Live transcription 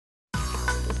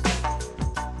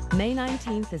May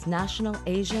 19th is National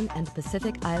Asian and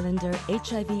Pacific Islander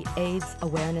HIV/AIDS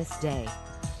Awareness Day.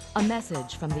 A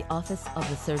message from the Office of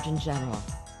the Surgeon General.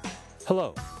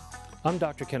 Hello, I'm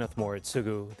Dr. Kenneth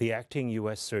Moritsugu, the Acting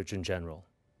U.S. Surgeon General.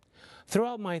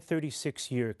 Throughout my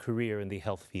 36-year career in the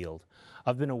health field,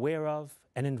 I've been aware of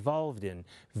and involved in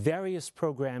various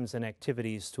programs and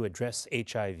activities to address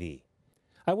HIV.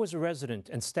 I was a resident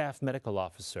and staff medical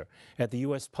officer at the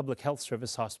U.S. Public Health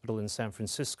Service Hospital in San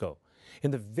Francisco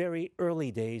in the very early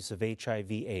days of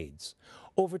HIV/AIDS,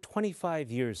 over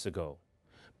 25 years ago,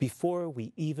 before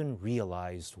we even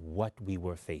realized what we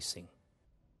were facing.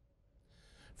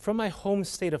 From my home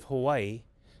state of Hawaii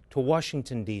to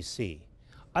Washington, D.C.,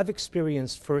 I've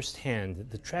experienced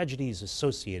firsthand the tragedies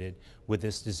associated with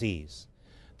this disease,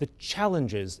 the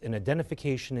challenges in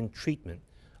identification and treatment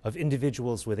of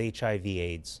individuals with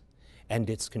HIV/AIDS, and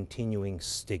its continuing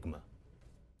stigma.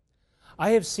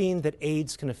 I have seen that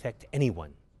AIDS can affect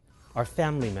anyone, our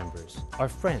family members, our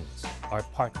friends, our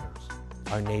partners,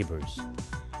 our neighbors.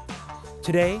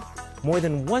 Today, more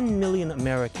than 1 million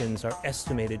Americans are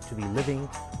estimated to be living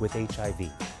with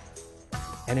HIV,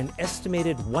 and an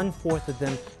estimated 1/4 of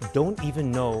them don't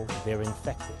even know they're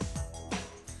infected.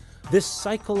 This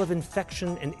cycle of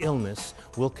infection and illness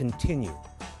will continue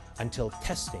until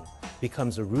testing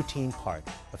becomes a routine part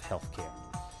of healthcare.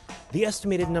 The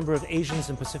estimated number of Asians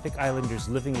and Pacific Islanders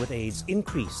living with AIDS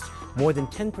increased more than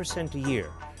 10% a year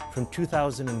from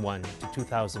 2001 to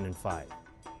 2005.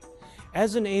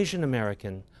 As an Asian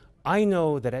American, I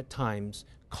know that at times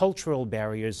cultural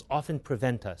barriers often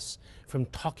prevent us from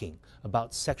talking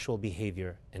about sexual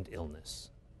behavior and illness.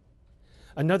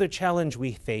 Another challenge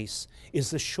we face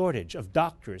is the shortage of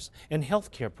doctors and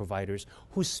healthcare providers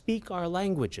who speak our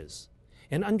languages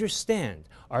and understand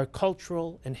our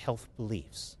cultural and health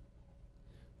beliefs.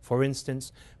 For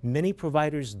instance, many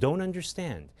providers don't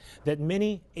understand that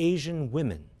many Asian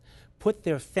women put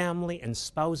their family and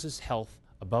spouse's health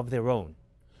above their own,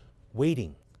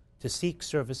 waiting to seek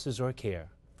services or care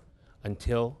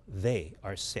until they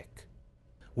are sick.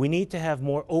 We need to have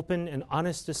more open and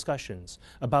honest discussions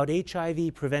about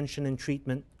HIV prevention and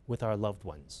treatment with our loved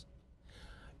ones.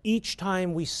 Each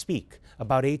time we speak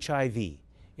about HIV,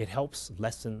 it helps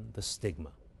lessen the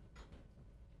stigma.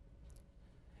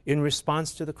 In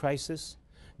response to the crisis,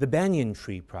 the Banyan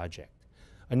Tree Project,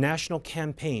 a national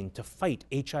campaign to fight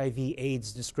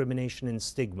HIV/AIDS discrimination and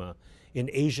stigma in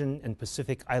Asian and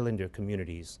Pacific Islander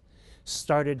communities,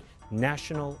 started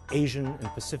National Asian and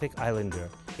Pacific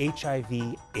Islander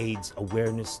HIV/AIDS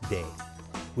Awareness Day,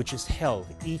 which is held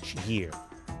each year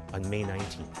on May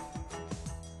 19th.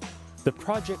 The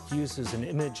project uses an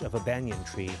image of a banyan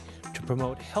tree to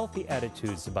promote healthy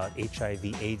attitudes about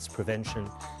HIV/AIDS prevention,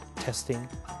 testing,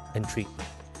 and treatment.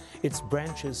 Its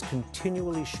branches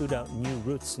continually shoot out new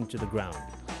roots into the ground,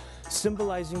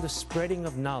 symbolizing the spreading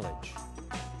of knowledge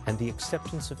and the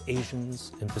acceptance of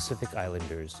Asians and Pacific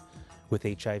Islanders with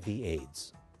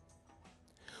HIV/AIDS.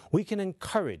 We can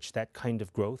encourage that kind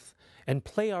of growth and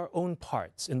play our own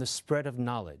parts in the spread of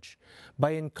knowledge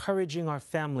by encouraging our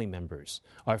family members,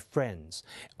 our friends,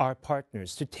 our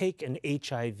partners to take an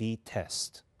HIV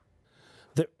test.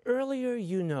 The earlier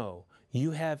you know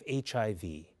you have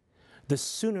HIV, the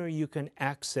sooner you can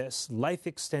access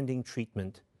life-extending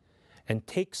treatment and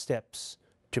take steps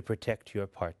to protect your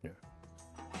partner.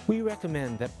 We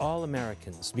recommend that all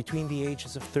Americans between the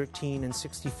ages of 13 and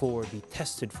 64 be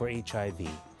tested for HIV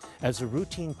as a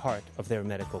routine part of their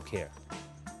medical care.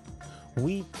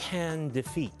 We can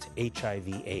defeat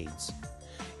HIV/AIDS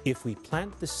if we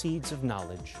plant the seeds of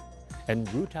knowledge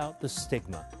and root out the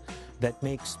stigma that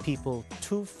makes people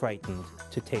too frightened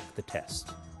to take the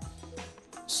test.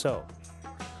 So,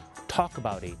 talk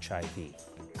about HIV.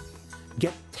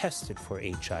 Get tested for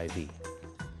HIV.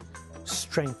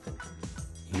 Strengthen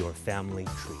your family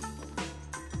tree.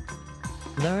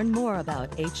 Learn more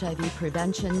about HIV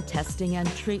prevention, testing, and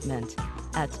treatment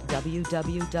at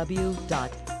www.aids.gov.